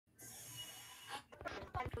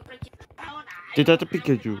Detective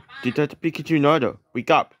Pikachu, Detective Pikachu Nodo, wake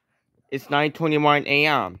up. It's 9:21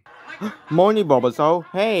 a.m. Morning, Bulbasaur.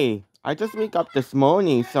 Hey, I just wake up this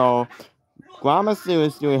morning, so Grandma Sue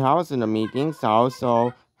is doing house in the meeting,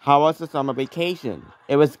 so how was the summer vacation?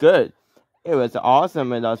 It was good. It was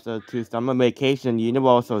awesome with us to summer vacation,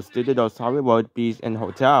 Universal Studios Hollywood Beach and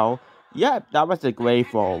Hotel. Yep, that was a great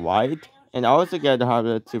fall, right? And also get to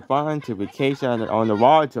have to fun to vacation on the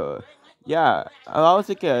water. Yeah, I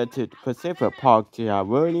also get to Pacific Park to have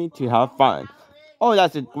really to have fun. Oh,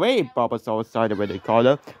 that's a great Bulbasaur started with the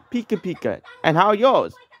color Pika Pika. And how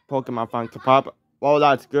yours? Pokemon Funko Pop. Well,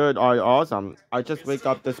 that's good or awesome. I just wake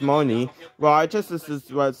up this morning. Well, I just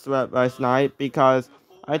slept last night because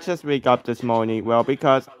I just wake up this morning. Well,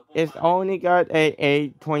 because it's only got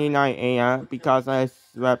a 8:29 a.m. because I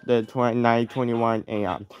slept at 9:21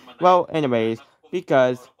 a.m. Well, anyways,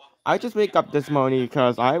 because I just wake up this morning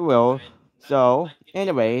because I will. So,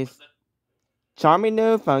 anyways,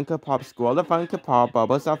 Charmander Funko Pop, Squirtle Funko Pop,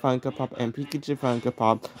 Bulbasaur Funko Pop, and Pikachu Funko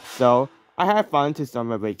Pop. So I had fun to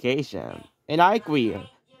summer vacation. And I agree,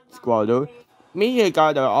 Squirtle. Me and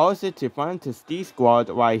got also to fun to Steve Squad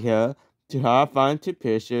right here. To have fun to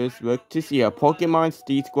pictures, look to see a Pokemon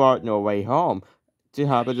Steve Squad no way home. To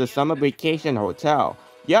have the summer vacation hotel.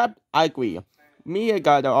 Yep, I agree. Me and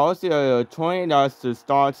got also $20 to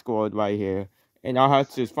start squad right here. And I had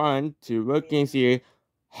to fun to look and see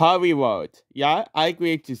Hollywood. Yeah, I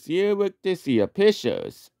agree to see you with to see your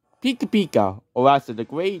pictures. Pika Pika. Oh, that's the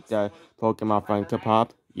great Pokemon Funko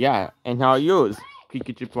Pop. Yeah, and how yours?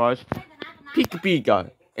 Pikachu Plush. Pika Pika.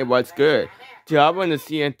 It was good. To have want to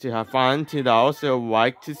see and to have fun. To also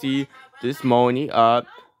like to see this morning up.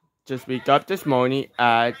 Just wake up this morning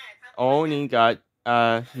at only got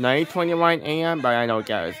 9:21 a.m. But I don't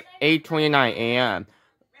guess 8:29 a.m.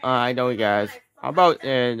 I don't guess. How about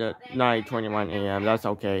 9:21 a.m.? That's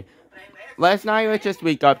okay. Last night I just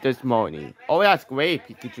wake up this morning. Oh, that's great,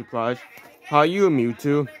 Pikachu Plush. How are you,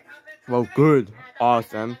 Mewtwo? Well, good.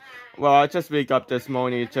 Awesome. Well, I just wake up this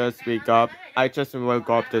morning. Just wake up. I just woke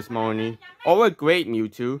up this morning. Oh, great,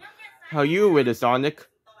 Mewtwo. How you with the Sonic?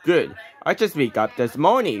 Good. I just wake up this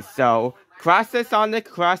morning. So, Sonic,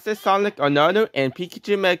 another, and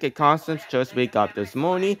Pikachu Mega Constance just wake up this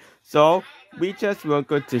morning. So, we just will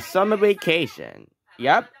go to summer vacation.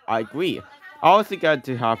 Yep, I agree. I also got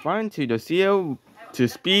to have fun to the seal, to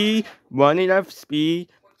speed, running up speed.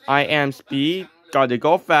 I am speed. Gotta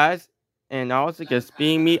go fast and also can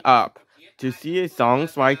speed me up to see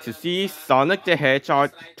songs like to see Sonic the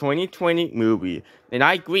Hedgehog 2020 movie. And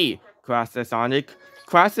I agree, Classic Sonic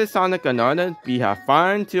another we have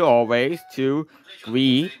fun to always to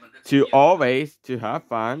agree to always to have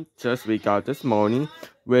fun. Just we got this morning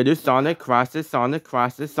with the Classic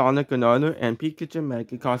Sonic another and Pikachu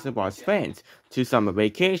Mega Concert was fans to summer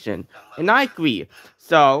vacation. And I agree.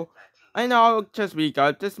 So I know just we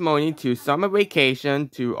got this morning to summer vacation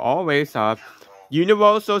to always have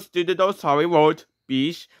Universal Studios Hollywood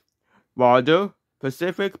Beach, Water,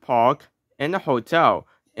 Pacific Park, and a hotel.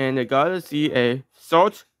 And I got to see a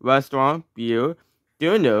salt restaurant, beer,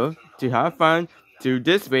 dinner to have fun to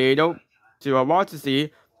this video to I want to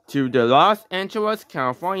see to the Los Angeles,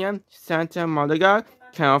 California, Santa Monica,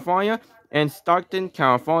 California, and Stockton,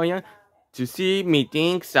 California to see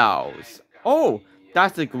meeting sales. Oh,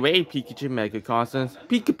 that's a great Pikachu Mega Costumes.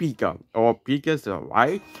 Pika Pika. Or Pikachu,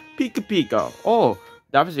 right? Pika Pika. Oh,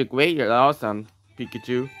 that was a great awesome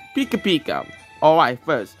Pikachu. Pika Pika. Alright,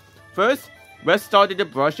 first, let's start with the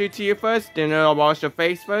brush your teeth first, then wash your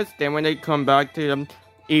face first, then when they come back to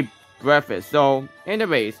eat breakfast. So,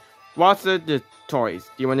 anyways, what's the toys?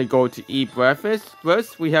 Do you want to go to eat breakfast?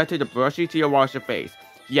 First, we have to brush your teeth, wash your face.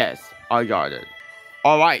 Yes, I got it.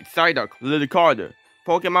 Alright, Psyduck, Ludicolo,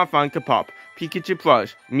 Pokemon Funko Pop, Pikachu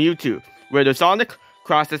Plush, Mewtwo, with the Sonic,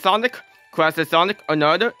 Sonic,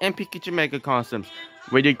 another, and Pikachu Mega Costumes.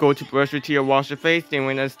 Will you go to brush your teeth, wash your face, then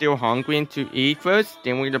when I'm still hungry and to eat first,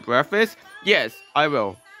 then with the breakfast? Yes, I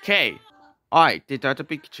will. Okay. Alright, Detective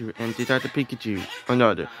Pikachu and Detective Pikachu,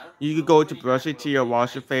 another. You can go to brush your teeth,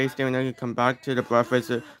 wash your face, then you can come back to the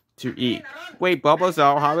breakfast to eat. Wait,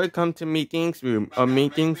 Bulbasaur, how will I come to meetings room?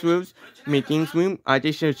 Meetings room? I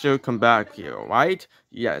think you should come back here, right?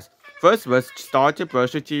 Yes. First, let's start to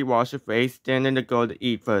brush your teeth, wash your face, then go to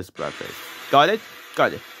eat first breakfast. Got it?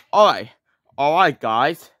 Got it. Alright,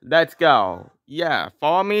 guys, let's go. Yeah,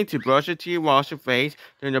 follow me to brush your teeth, wash your face,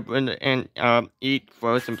 then eat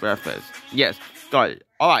first and breakfast. Yes, got it.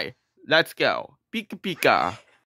 Alright, let's go. Pika Pika.